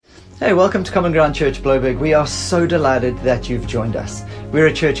Hey, welcome to Common Ground Church Bloberg. We are so delighted that you've joined us. We're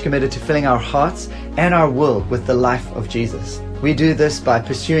a church committed to filling our hearts and our world with the life of Jesus. We do this by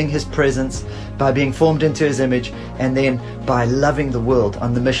pursuing His presence, by being formed into His image, and then by loving the world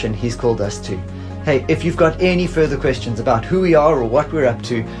on the mission He's called us to. Hey, if you've got any further questions about who we are or what we're up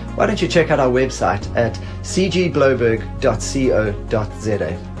to, why don't you check out our website at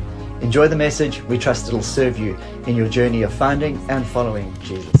cgbloberg.co.za. Enjoy the message. We trust it'll serve you in your journey of finding and following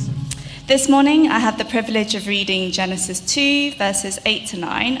Jesus. This morning I have the privilege of reading Genesis 2 verses 8 to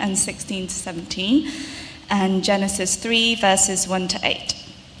 9 and 16 to 17 and Genesis 3 verses 1 to 8.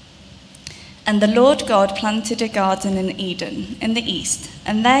 And the Lord God planted a garden in Eden in the east,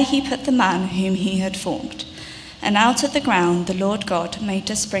 and there He put the man whom He had formed. And out of the ground the Lord God made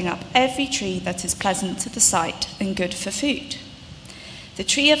to spring up every tree that is pleasant to the sight and good for food. The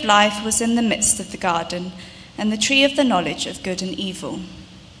tree of life was in the midst of the garden, and the tree of the knowledge of good and evil.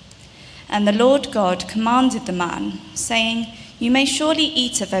 And the Lord God commanded the man, saying, You may surely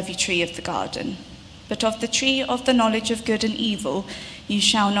eat of every tree of the garden, but of the tree of the knowledge of good and evil you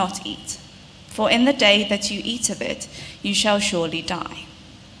shall not eat. For in the day that you eat of it, you shall surely die.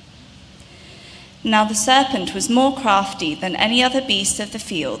 Now the serpent was more crafty than any other beast of the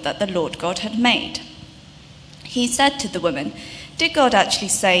field that the Lord God had made. He said to the woman, Did God actually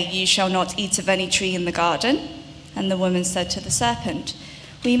say, You shall not eat of any tree in the garden? And the woman said to the serpent,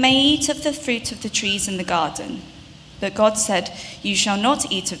 We may eat of the fruit of the trees in the garden. But God said, You shall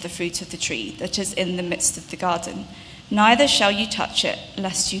not eat of the fruit of the tree that is in the midst of the garden, neither shall you touch it,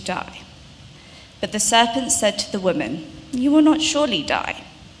 lest you die. But the serpent said to the woman, You will not surely die.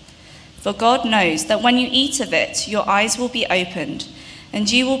 For God knows that when you eat of it, your eyes will be opened,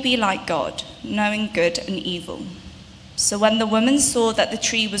 and you will be like God, knowing good and evil. So when the woman saw that the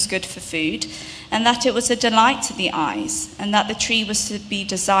tree was good for food, and that it was a delight to the eyes, and that the tree was to be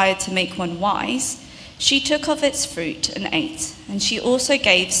desired to make one wise, she took of its fruit and ate, and she also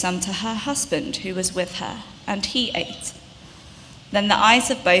gave some to her husband who was with her, and he ate. Then the eyes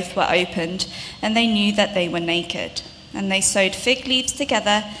of both were opened, and they knew that they were naked, and they sewed fig leaves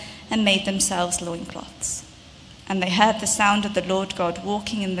together and made themselves loincloths. And they heard the sound of the Lord God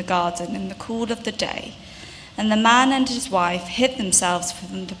walking in the garden in the cool of the day. And the man and his wife hid themselves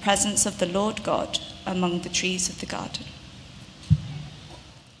from the presence of the Lord God among the trees of the garden.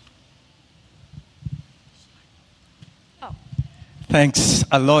 Thanks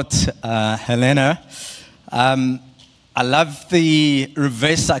a lot, Helena. I love the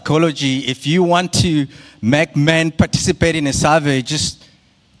reverse psychology. If you want to make men participate in a survey, just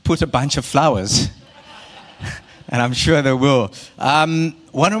put a bunch of flowers. And I'm sure they will.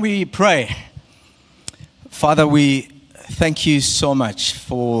 Why don't we pray? Father, we thank you so much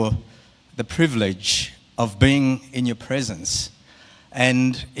for the privilege of being in your presence.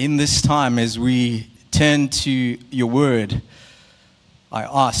 And in this time, as we turn to your word, I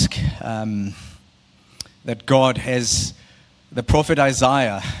ask that God, as the prophet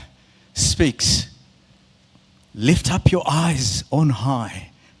Isaiah speaks, lift up your eyes on high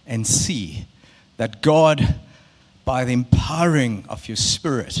and see that God, by the empowering of your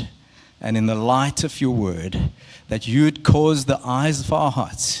spirit, and in the light of your word, that you would cause the eyes of our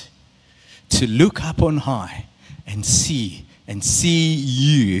hearts to look up on high and see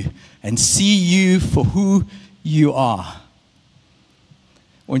you for who you are.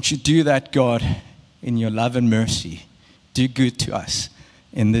 Won't you do that, God, in your love and mercy? Do good to us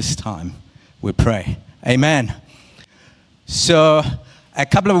in this time, we pray. Amen. So a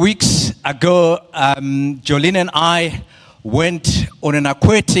couple of weeks ago, Jolene and I went on an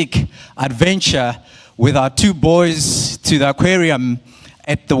aquatic adventure with our two boys to the aquarium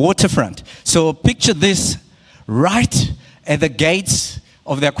at the waterfront. So picture this, right at the gates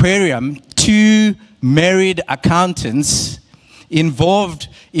of the aquarium, two married accountants involved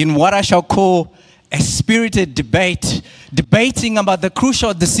in what I shall call a spirited debate, debating about the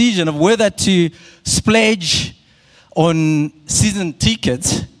crucial decision of whether to splurge on season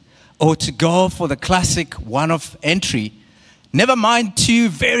tickets or to go for the classic one-off entry. Never mind two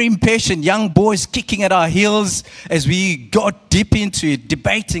very impatient young boys kicking at our heels as we got deep into it,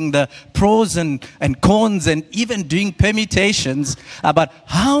 debating the pros and cons and even doing permutations about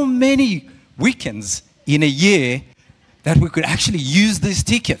how many weekends in a year that we could actually use these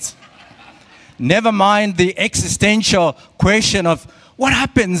tickets. Never mind the existential question of what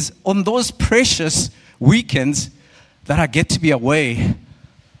happens on those precious weekends that I get to be away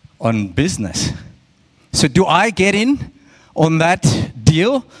on business. So do I get in on that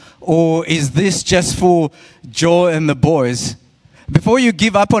deal, or is this just for Joe and the boys? Before you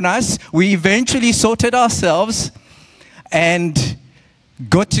give up on us, we eventually sorted ourselves and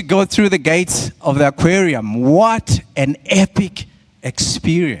got to go through the gates of the aquarium. What an epic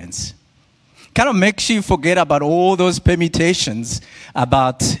experience. Kind of makes you forget about all those permutations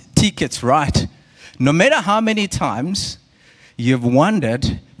about tickets, right? No matter how many times you've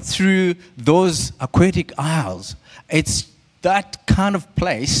wandered through those aquatic aisles, it's that kind of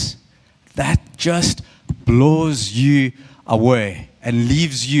place that just blows you away and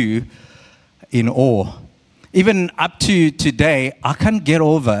leaves you in awe. Even up to today, I can't get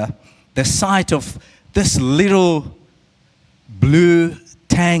over the sight of this little blue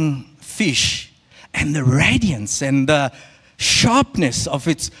tang fish and the radiance and the sharpness of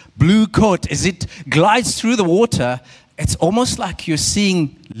its blue coat as it glides through the water. It's almost like you're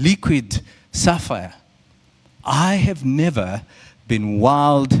seeing liquid sapphire. I have never been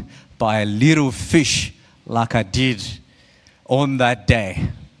wowed by a little fish like I did on that day.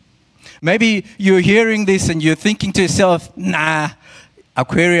 Maybe you're hearing this and you're thinking to yourself, nah,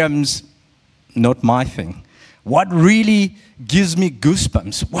 aquariums, not my thing. What really gives me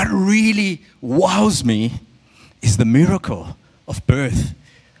goosebumps, what really wows me is the miracle of birth.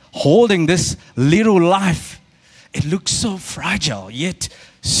 Holding this little life, it looks so fragile, yet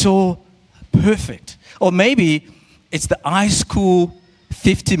so perfect. Or maybe it's the ice cool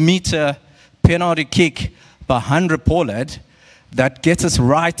 50-meter penalty kick by Handre Pollard that gets us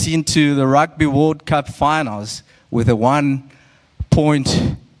right into the Rugby World Cup finals with a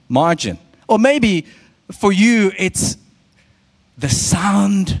 1-point margin. Or maybe for you, it's the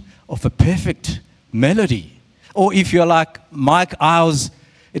sound of a perfect melody. Or if you're like Mike Isles,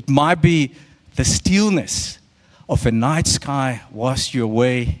 it might be the stillness of a night sky whilst you're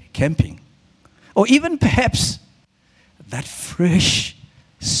away camping. Or even perhaps that fresh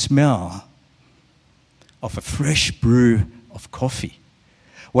smell of a fresh brew of coffee.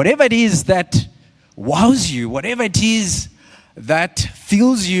 Whatever it is that wows you, whatever it is that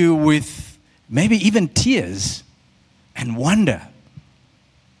fills you with maybe even tears and wonder.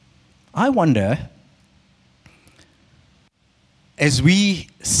 I wonder, as we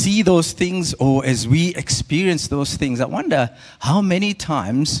see those things or as we experience those things, I wonder how many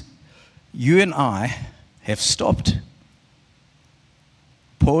times you and I have stopped,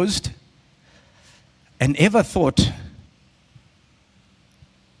 paused, and ever thought,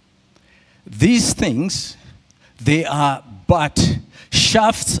 these things, they are but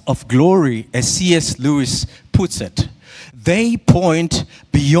shafts of glory, as C.S. Lewis puts it. They point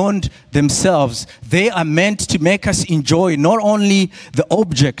beyond themselves. They are meant to make us enjoy not only the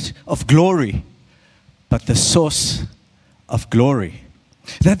object of glory, but the source of glory.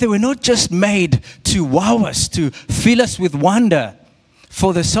 That they were not just made to wow us, to fill us with wonder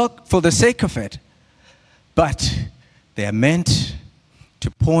for the sake of it, but they are meant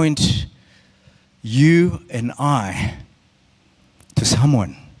to point you and I to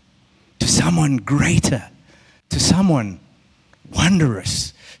someone greater, to someone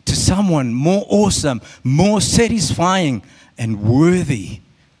wondrous, to someone more awesome, more satisfying, and worthy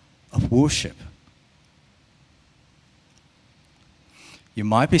of worship. You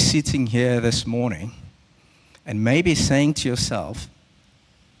might be sitting here this morning and maybe saying to yourself,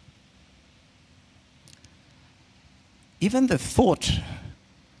 even the thought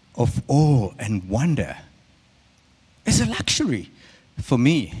of awe and wonder is a luxury for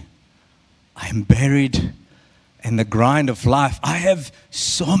me. I am buried in the grind of life. I have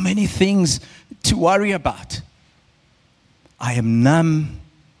so many things to worry about. I am numb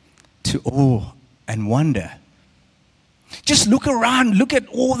to awe and wonder. Just look around, look at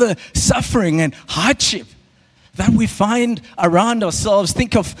all the suffering and hardship that we find around ourselves.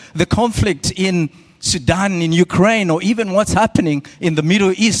 Think of the conflict in Sudan, in Ukraine, or even what's happening in the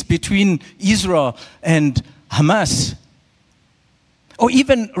Middle East between Israel and Hamas. Or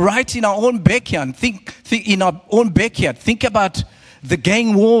even right in our own backyard. Think in our own backyard. Think about the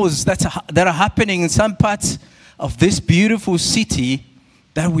gang wars that are happening in some parts of this beautiful city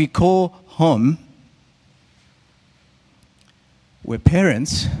that we call home, where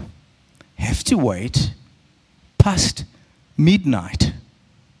parents have to wait past midnight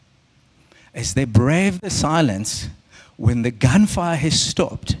as they brave the silence when the gunfire has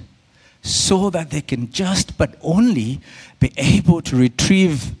stopped, so that they can just but only be able to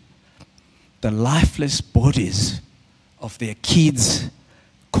retrieve the lifeless bodies of their kids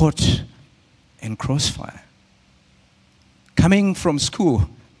caught in crossfire. Coming from school,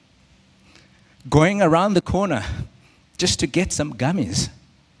 going around the corner just to get some gummies.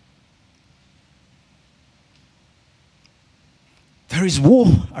 There is war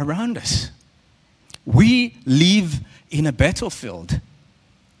around us. We live in a battlefield.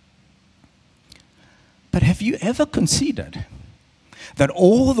 But have you ever considered that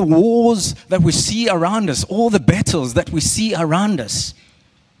all the wars that we see around us, all the battles that we see around us,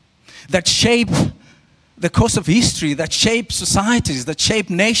 that shape the course of history, that shape societies, that shape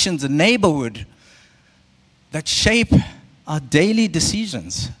nations and neighborhood, that shape our daily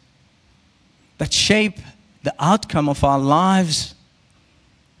decisions, that shape the outcome of our lives,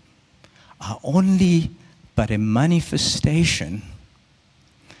 are only but a manifestation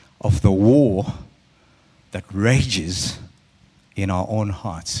of the war that rages in our own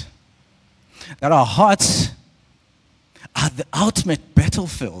hearts. That our hearts are the ultimate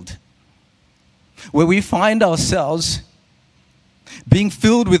battlefield where we find ourselves being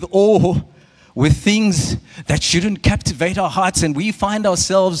filled with awe with things that shouldn't captivate our hearts, and we find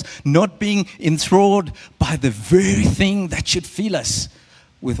ourselves not being enthralled by the very thing that should fill us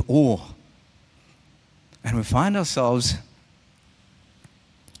with awe. And we find ourselves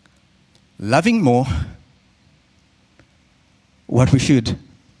loving more what we should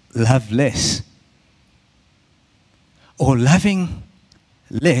love less, or loving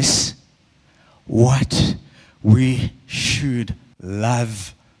less what we should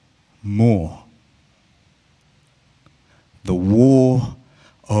love more. The war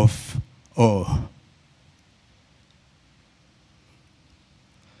of awe.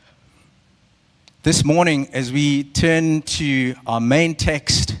 This morning, as we turn to our main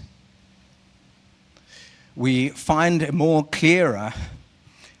text, we find a more clearer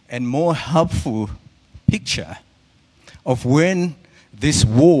and more helpful picture of when this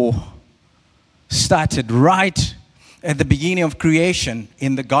war started right at the beginning of creation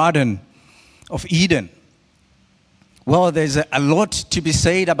in the Garden of Eden. Well, there's a lot to be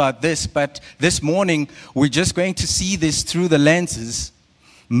said about this, but this morning we're just going to see this through the lenses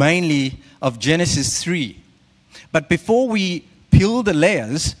mainly of Genesis 3. But before we peel the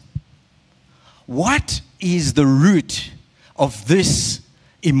layers, what is the root of this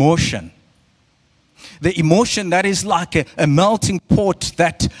emotion? The emotion that is like a melting pot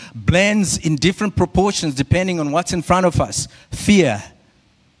that blends in different proportions depending on what's in front of us. Fear,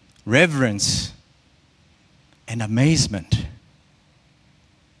 reverence, and amazement.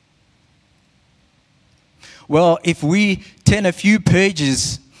 Well, if we turn a few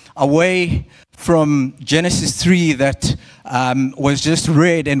pages away from Genesis 3 that was just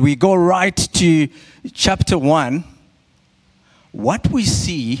read, and we go right to chapter 1, what we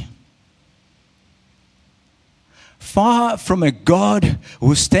see, far from a God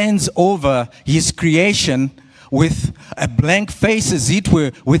who stands over his creation with a blank face, as it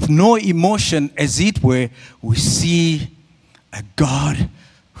were, with no emotion, as it were, we see a God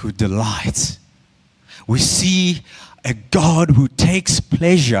who delights. We see a God who takes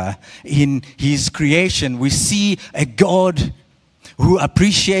pleasure in his creation. We see a God who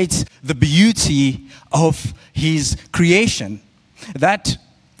appreciates the beauty of his creation. That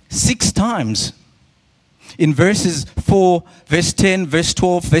 6 times in verses 4, verse 10, verse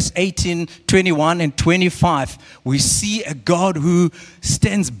 12, verse 18, 21, and 25, we see a God who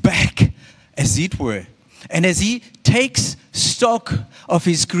stands back, as it were. And as he takes stock of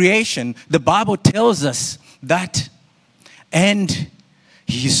his creation, the Bible tells us that, and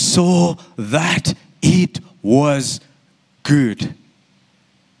he saw that it was good.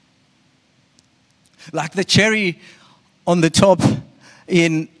 Like the cherry on the top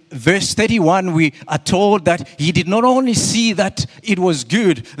in verse 31, we are told that he did not only see that it was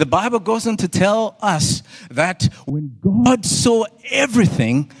good, the Bible goes on to tell us that when God saw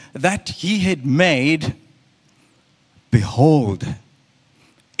everything that he had made, behold,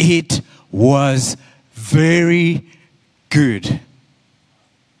 it was very good.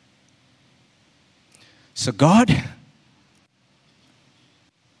 So God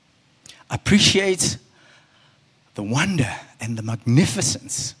appreciates the wonder and the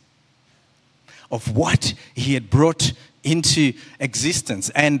magnificence of what he had brought into existence.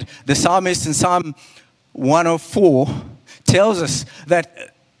 And the psalmist in Psalm 104 tells us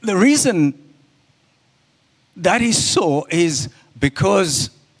that the reason that is so is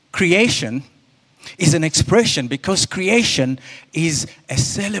because creation is an expression, because creation is a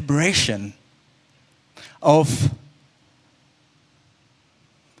celebration of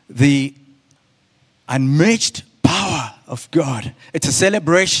the unmatched power of God. It's a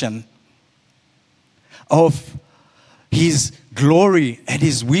celebration of his glory and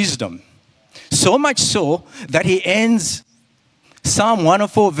his wisdom. So much so that he ends Psalm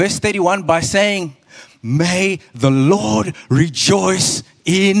 104 verse 31 by saying, "May the Lord rejoice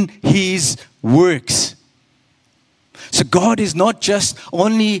in his works." So God is not just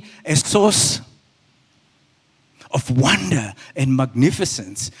only a source of wonder and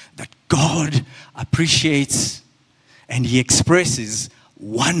magnificence, that God appreciates and he expresses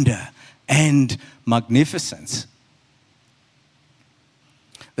wonder and magnificence.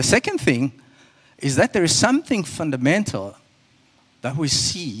 The second thing is that there is something fundamental that we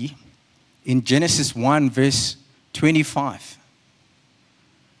see in Genesis 1 verse 25,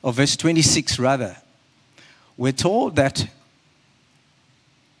 or verse 26 rather. We're told that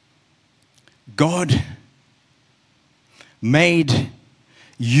God made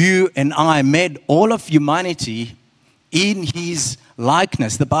you and I, made all of humanity in his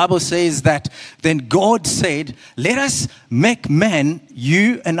likeness. The Bible says that then God said, let us make man,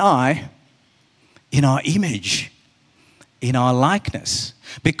 you and I, in our image, in our likeness.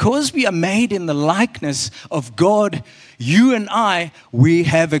 Because we are made in the likeness of God, you and I, we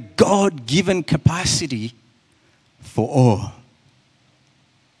have a God-given capacity for awe.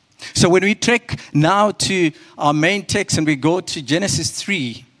 So when we trek now to our main text and we go to Genesis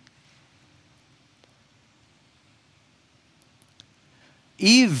 3,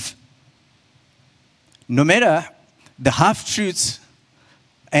 Eve, no matter the half-truths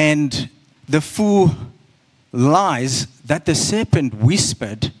and the full lies that the serpent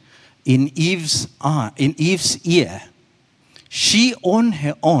whispered in Eve's ear, she on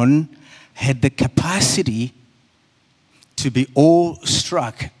her own had the capacity to be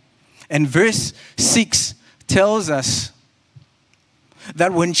awestruck. And verse 6 tells us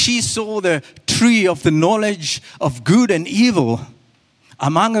that when she saw the tree of the knowledge of good and evil,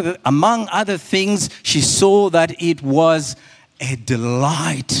 among other things, she saw that it was a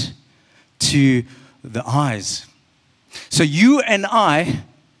delight to the eyes. So you and I,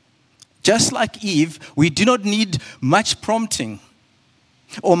 just like Eve, we do not need much prompting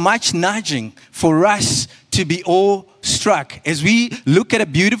or much nudging for us to be awestruck. As we look at a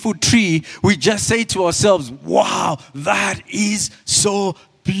beautiful tree, we just say to ourselves, wow, that is so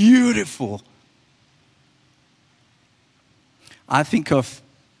beautiful. I think of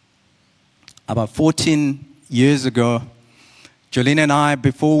about 14 years ago, Jolene and I,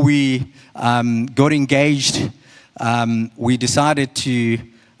 before we got engaged, we decided to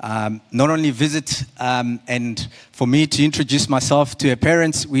not only visit and for me to introduce myself to her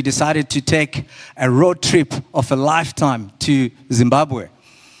parents, we decided to take a road trip of a lifetime to Zimbabwe.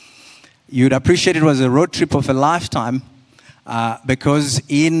 You'd appreciate it was a road trip of a lifetime because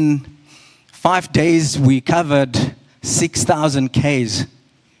in 5 days we covered 6,000 Ks.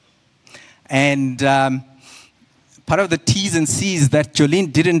 And part of the T's and C's that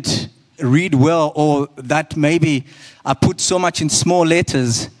Jolene didn't read well, or that maybe I put so much in small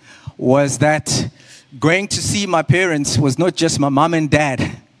letters, was that going to see my parents was not just my mom and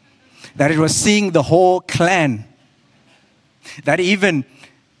dad, that it was seeing the whole clan, that even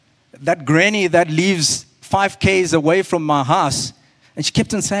that granny that lives 5 Ks away from my house, and she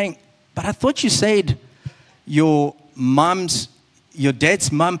kept on saying, but I thought you said your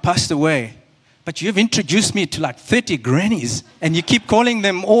dad's mom passed away. But you've introduced me to like 30 grannies, and you keep calling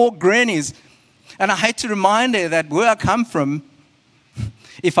them all grannies. And I had to remind her that where I come from,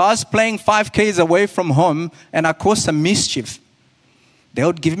 if I was playing 5 Ks away from home and I caused some mischief, they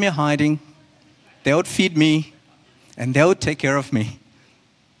would give me a hiding, they would feed me, and they would take care of me.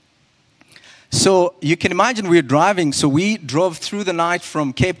 So you can imagine we're driving. So we drove through the night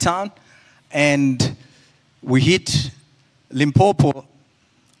from Cape Town, and we hit Limpopo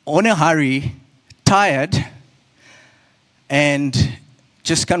on a hurry, tired, and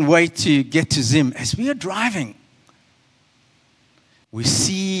just can't wait to get to Zim. As we are driving, we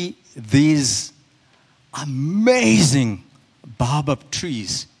see these amazing baobab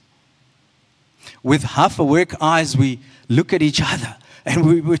trees. With half-awake eyes, we look at each other, and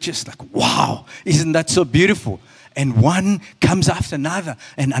we were just like, wow, isn't that so beautiful? And one comes after another,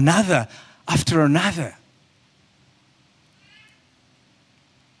 and another after another.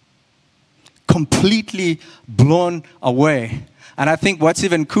 Completely blown away. And I think what's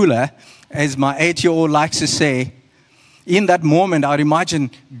even cooler, as my 8-year-old likes to say, in that moment, I'd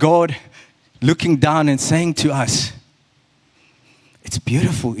imagine God looking down and saying to us, it's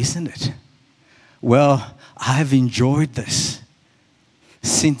beautiful, isn't it? Well, I've enjoyed this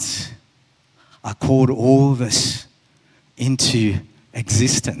since I called all this into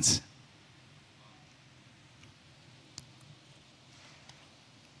existence.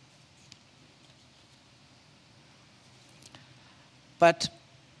 But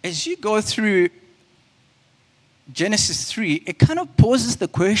as you go through Genesis 3, it kind of poses the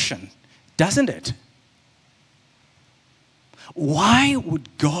question, doesn't it? Why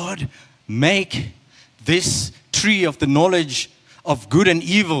would God make this tree of the knowledge of good and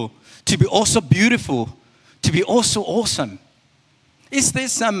evil to be also beautiful, to be also awesome? Is there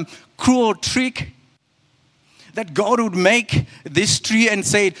some cruel trick that God would make this tree and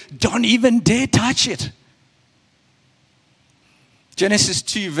say, don't even dare touch it. Genesis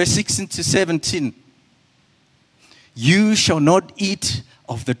 2, verse 16 to 17. You shall not eat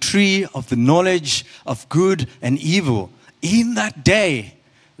of the tree of the knowledge of good and evil. In that day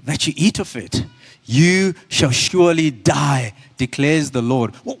that you eat of it, you shall surely die, declares the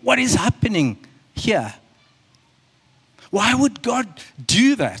Lord. What is happening here? Why would God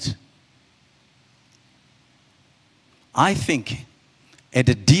do that? I think at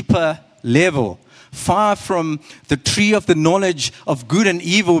a deeper level, far from the tree of the knowledge of good and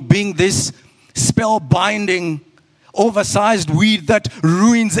evil being this spellbinding, oversized weed that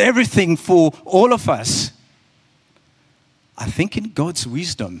ruins everything for all of us, I think in God's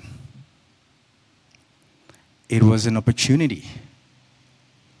wisdom, it was an opportunity.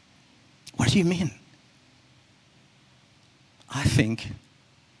 What do you mean? I think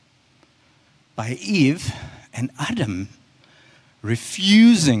by Eve and Adam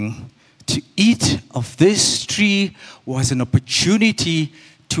refusing to eat of this tree was an opportunity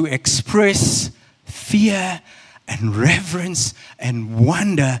to express fear and reverence and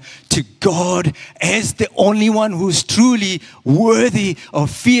wonder to God as the only one who's truly worthy of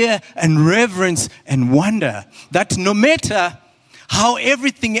fear and reverence and wonder. That no matter how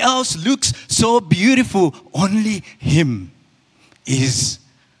everything else looks so beautiful, only Him is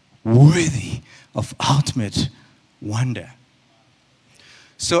worthy of ultimate wonder.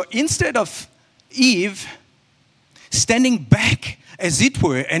 So instead of Eve standing back, as it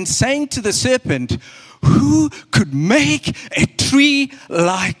were, and saying to the serpent, who could make a tree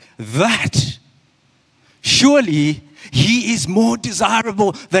like that? Surely he is more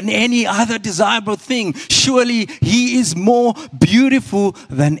desirable than any other desirable thing. Surely he is more beautiful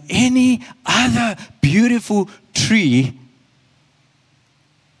than any other beautiful tree.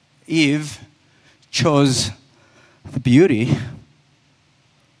 Eve chose the beauty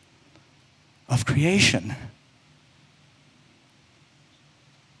of creation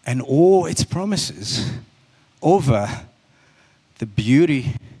and all its promises over the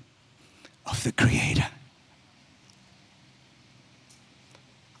beauty of the Creator.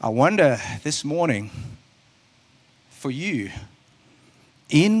 I wonder this morning for you,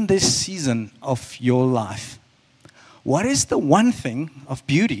 in this season of your life, what is the one thing of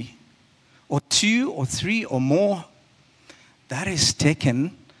beauty, or two or three or more, that has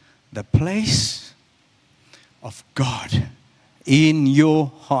taken the place of God in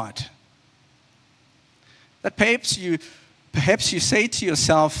your heart? That perhaps you say to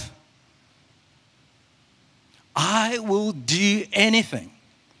yourself, I will do anything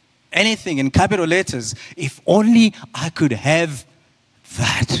in capital letters, if only I could have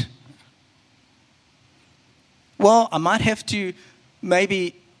that. Well, I might have to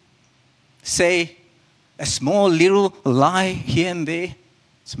maybe say a small little lie here and there.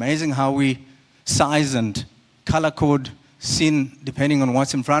 It's amazing how we size and color code sin depending on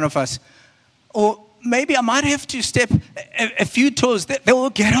what's in front of us. Or maybe I might have to step a few toes. They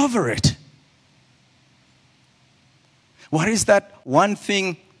will get over it. What is that one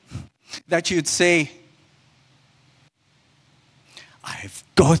thing that you'd say, I've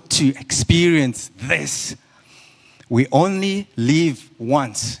got to experience this? We only live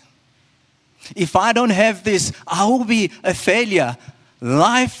once. If I don't have this, I will be a failure.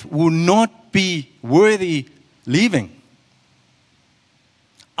 Life will not be worthy living.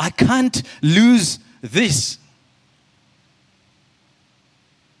 I can't lose this.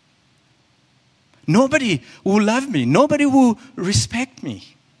 Nobody will love me. Nobody will respect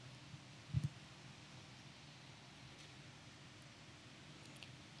me.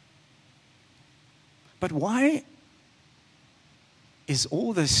 But why is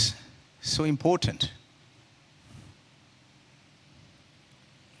all this so important?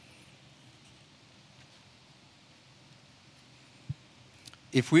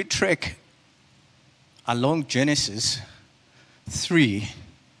 If we trek along Genesis 3,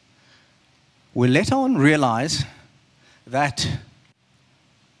 we later on realize that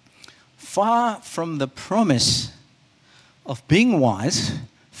far from the promise of being wise,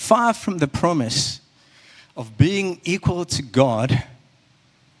 far from the promise of being equal to God,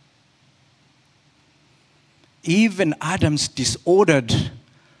 even Adam's disordered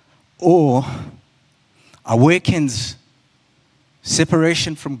awe awakens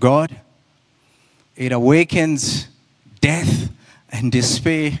separation from God. It awakens death and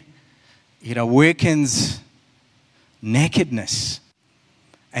despair. It awakens nakedness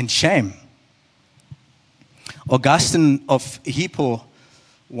and shame. Augustine of Hippo,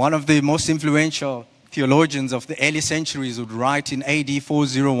 one of the most influential theologians of the early centuries, would write in AD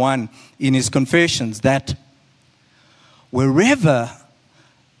 401 in his Confessions that wherever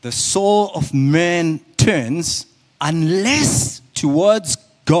the soul of man turns, unless towards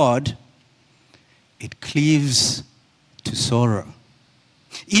God, it cleaves to sorrow.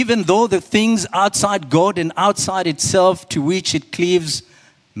 Even though the things outside God and outside itself to which it cleaves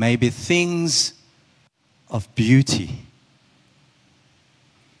may be things of beauty.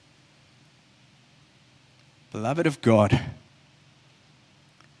 Beloved of God,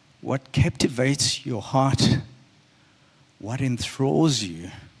 what captivates your heart, what enthralls you,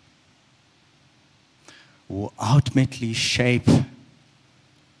 will ultimately shape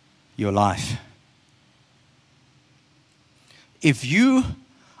your life. If you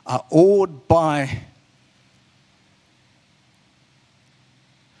are awed by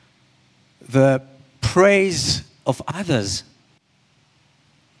the praise of others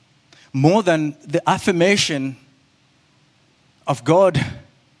more than the affirmation of God,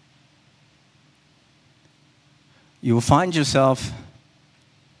 you will find yourself,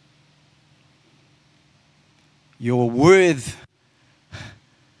 your worth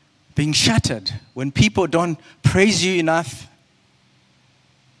being shattered when people don't praise you enough.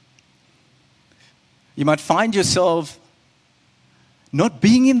 You might find yourself not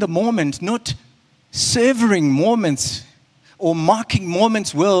being in the moment, not savoring moments or marking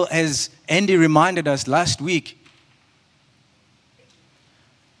moments well, as Andy reminded us last week.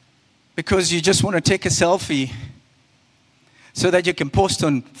 Because you just want to take a selfie so that you can post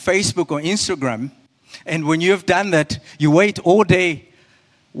on Facebook or Instagram. And when you have done that, you wait all day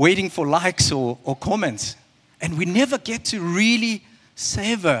waiting for likes or comments. And we never get to really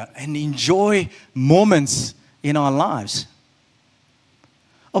savor and enjoy moments in our lives.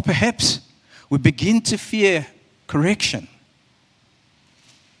 Or perhaps we begin to fear correction.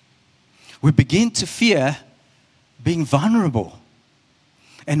 We begin to fear being vulnerable.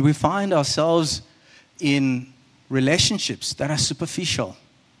 And we find ourselves in relationships that are superficial,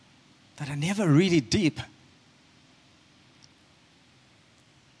 that are never really deep.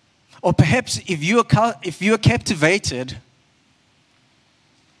 Or perhaps if you are captivated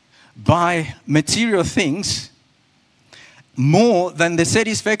by material things more than the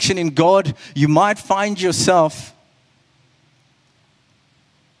satisfaction in God, you might find yourself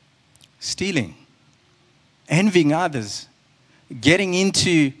stealing, envying others, getting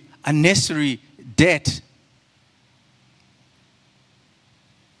into unnecessary debt.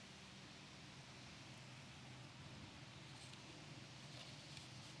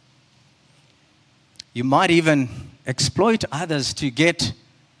 You might even exploit others to get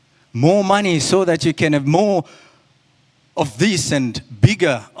more money so that you can have more of this and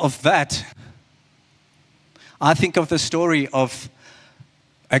bigger of that. I think of the story of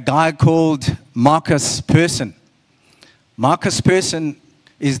a guy called Marcus Persson. Marcus Persson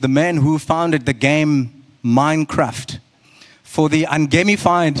is the man who founded the game Minecraft. For the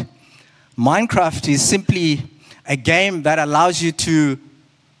ungamified, Minecraft is simply a game that allows you to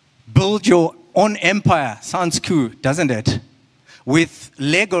build your own empire. Sounds cool, doesn't it? With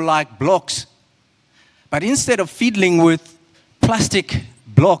Lego-like blocks. But instead of fiddling with plastic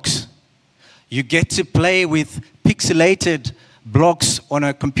blocks, you get to play with pixelated blocks on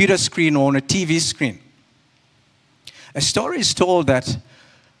a computer screen or on a TV screen. A story is told that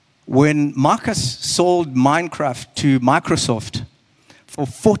when Marcus sold Minecraft to Microsoft for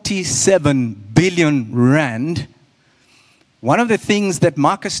 47 billion rand, one of the things that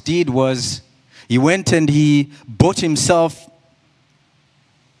Marcus did was he went and he bought himself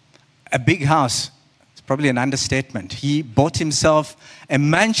a big house. It's probably an understatement. He bought himself a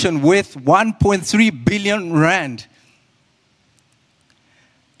mansion worth 1.3 billion rand.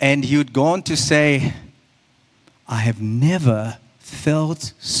 And he would go on to say, I have never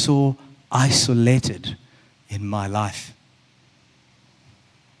felt so isolated in my life.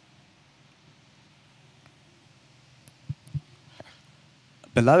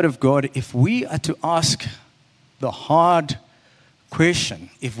 Beloved of God, if we are to ask the hard question,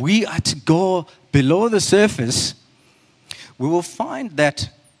 if we are to go below the surface, we will find that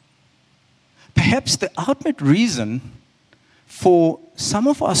perhaps the ultimate reason for some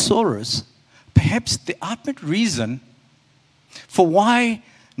of our sorrows, perhaps the ultimate reason for why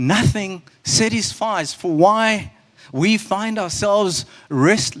nothing satisfies, for why we find ourselves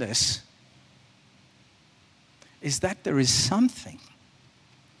restless, is that there is something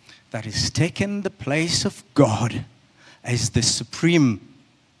that has taken the place of God as the supreme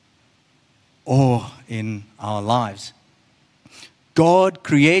awe in our lives. God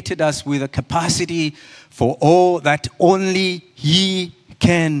created us with a capacity for all that only He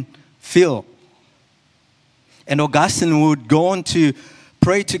can fill. And Augustine would go on to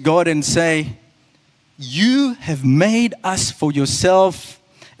pray to God and say, You have made us for yourself,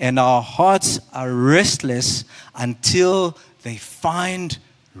 and our hearts are restless until they find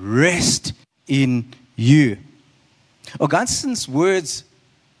rest in you. Augustine's words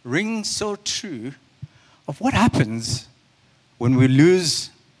ring so true of what happens when we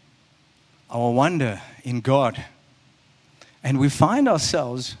lose our wonder in God and we find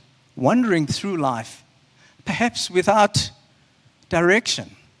ourselves wandering through life, perhaps without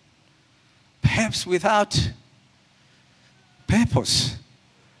direction, perhaps without purpose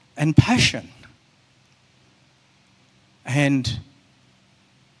and passion. And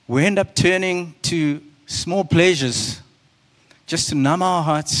we end up turning to small pleasures just to numb our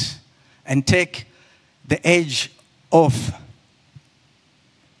hearts and take the edge off.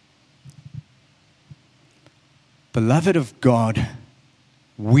 Beloved of God,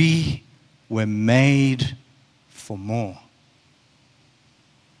 we were made for more.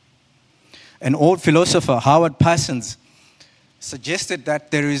 An old philosopher, Howard Parsons, suggested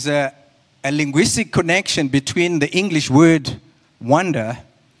that there is a linguistic connection between the English word wonder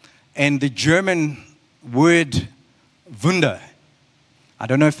and the German word Wunder. I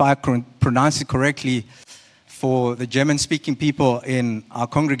don't know if I pronounce it correctly for the German-speaking people in our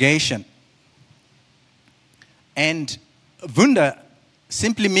congregation. And Wunder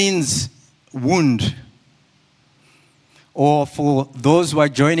simply means wound. Or for those who are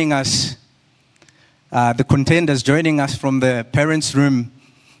joining us, the Contenders joining us from the parents' room,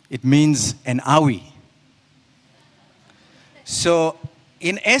 it means an owie. So,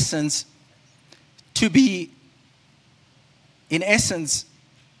 in essence, to be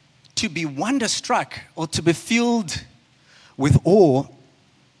wonderstruck or to be filled with awe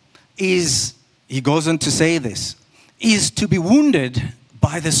is, he goes on to say this, is to be wounded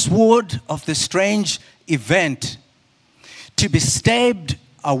by the sword of the strange event, to be stabbed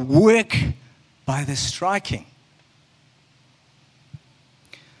awake by the striking.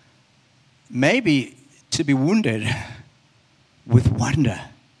 Maybe to be wounded with wonder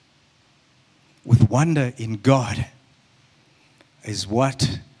in God is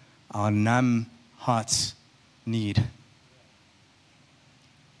what our numb hearts need.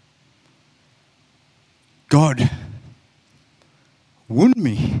 God, wound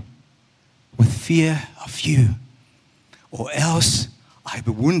me with fear of you, or else I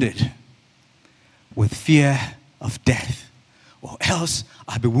be wounded with fear of death, or else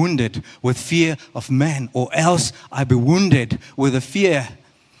I be wounded with fear of man, or else I be wounded with the fear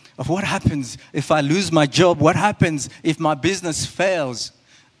of what happens if I lose my job, what happens if my business fails.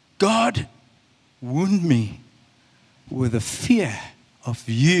 God, wound me with the fear of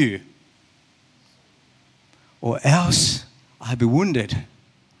you, or else I be wounded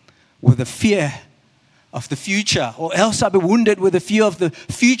with the fear of the future, or else I'll be wounded with the fear of the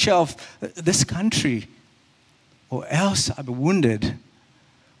future of this country, or else I'll be wounded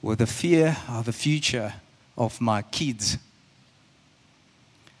with the fear of the future of my kids.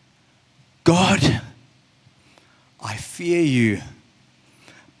 God, I fear you,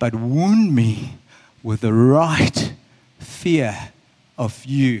 but wound me with the right fear of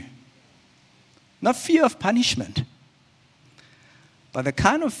you. Not fear of punishment, but the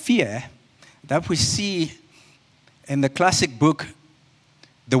kind of fear that we see in the classic book,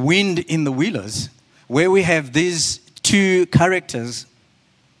 The Wind in the Willows, where we have these two characters,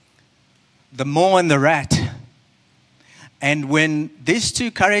 the mole and the rat. And when these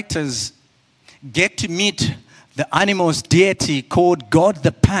two characters get to meet the animal's deity called God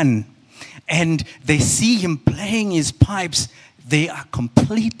the Pan, and they see him playing his pipes, they are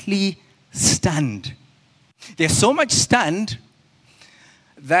completely stunned. They're so much stunned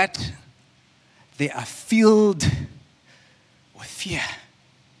that they are filled with fear.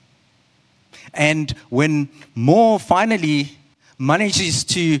 And when Mo finally manages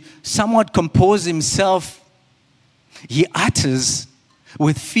to somewhat compose himself, he utters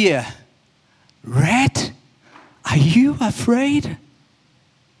with fear, "Rat, are you afraid?"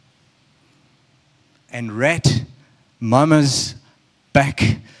 And Rat murmurs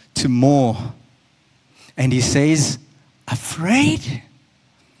back to Mo, and he says, "Afraid?"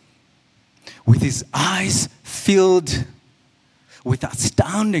 With his eyes filled with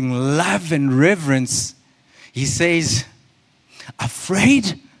astounding love and reverence, he says,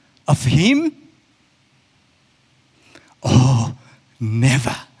 "Afraid of him? Oh,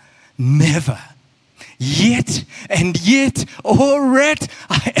 never, never. Yet, and yet, oh rat,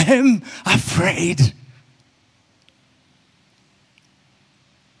 I am afraid."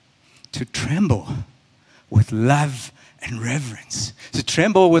 To tremble with love and reverence. To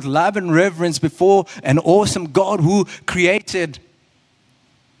tremble with love and reverence before an awesome God who created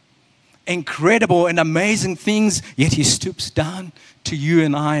incredible and amazing things, yet he stoops down to you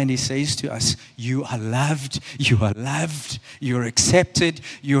and I and he says to us, you are loved, you are loved, you're accepted,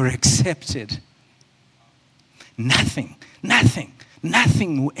 you're accepted. Nothing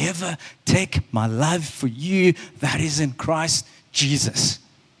will ever take my love for you that is in Christ Jesus.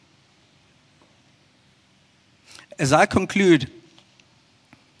 As I conclude,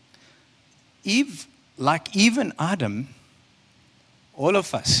 like even Adam, all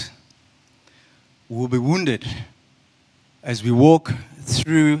of us will be wounded as we walk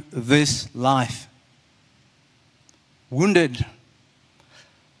through this life. Wounded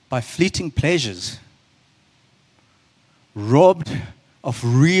by fleeting pleasures, robbed of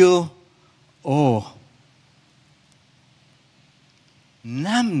real awe,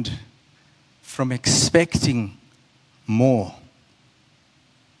 numbed from expecting more.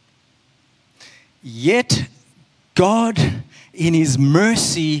 Yet God, in His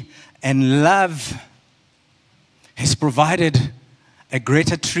mercy and love, has provided a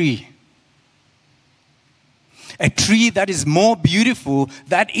greater tree. A tree that is more beautiful,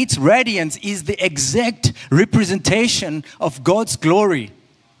 that its radiance is the exact representation of God's glory.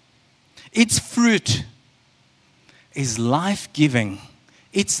 Its fruit is life-giving.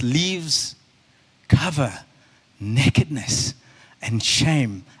 Its leaves cover nakedness and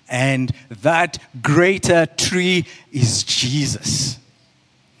shame. And that greater tree is Jesus.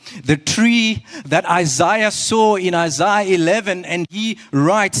 The tree that Isaiah saw in Isaiah 11, and he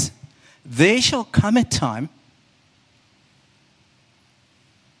writes, there shall come a time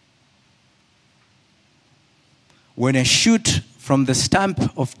when a shoot from the stump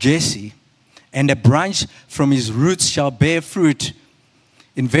of Jesse and a branch from his roots shall bear fruit.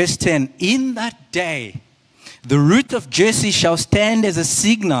 In verse 10, in that day, the root of Jesse shall stand as a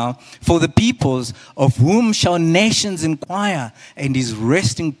signal for the peoples, of whom shall nations inquire, and his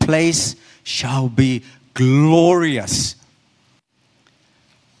resting place shall be glorious.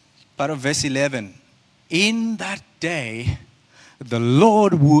 Part of verse 11, in that day, the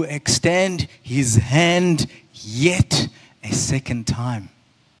Lord will extend his hand yet a second time.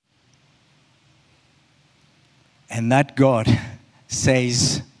 And that God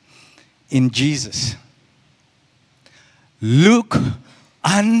says in Jesus, look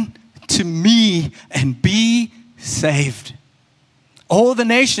unto me and be saved. All the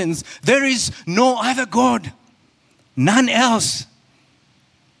nations, there is no other God, none else.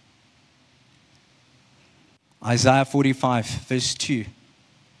 Isaiah 45, verse 2.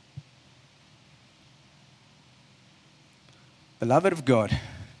 Beloved of God,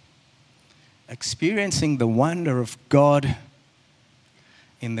 experiencing the wonder of God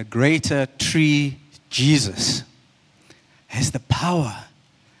in the greater tree, Jesus, has the power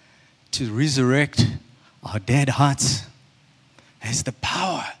to resurrect our dead hearts, has the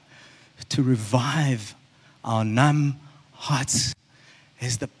power to revive our numb hearts,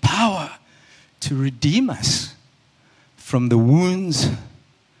 has the power to redeem us from the wounds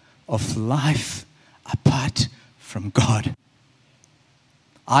of life apart from God.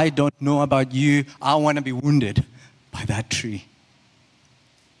 I don't know about you. I want to be wounded by that tree.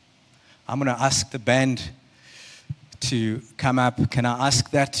 I'm going to ask the band to come up. Can I ask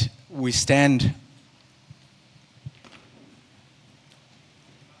that we stand?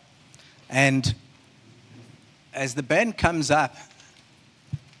 And as the band comes up,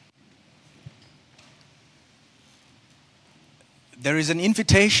 there is an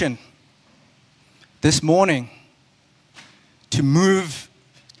invitation this morning to move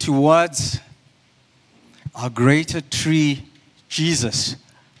towards our greater tree, Jesus.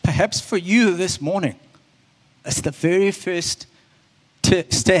 Perhaps for you this morning, it's the very first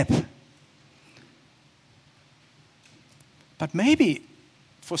step. But maybe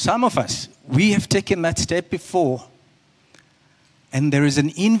for some of us, we have taken that step before, and there is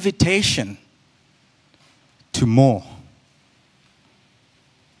an invitation to more.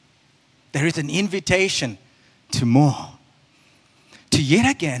 There is an invitation to more. To yet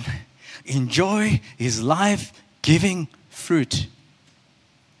again enjoy his life-giving fruit.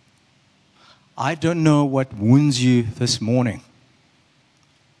 I don't know what wounds you this morning.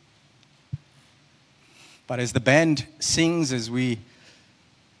 But as the band sings, as we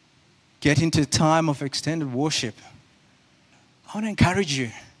get into a time of extended worship, I want to encourage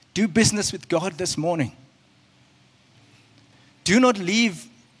you, do business with God this morning. Do not leave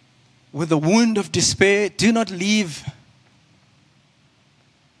with the wound of despair. Do not leave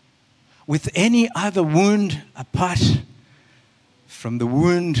with any other wound apart from the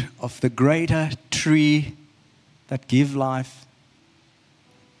wound of the greater tree that gives life,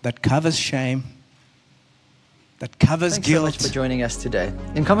 that covers shame, that covers Thanks guilt. so much for joining us today.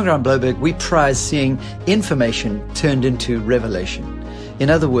 In Common Ground Bloberg, we prize seeing information turned into revelation.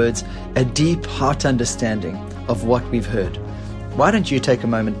 In other words, a deep heart understanding of what we've heard. Why don't you take a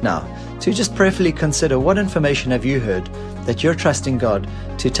moment now to just prayerfully consider what information have you heard that you're trusting God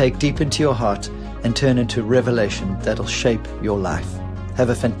to take deep into your heart and turn into revelation that'll shape your life. Have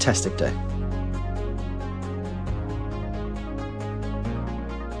a fantastic day.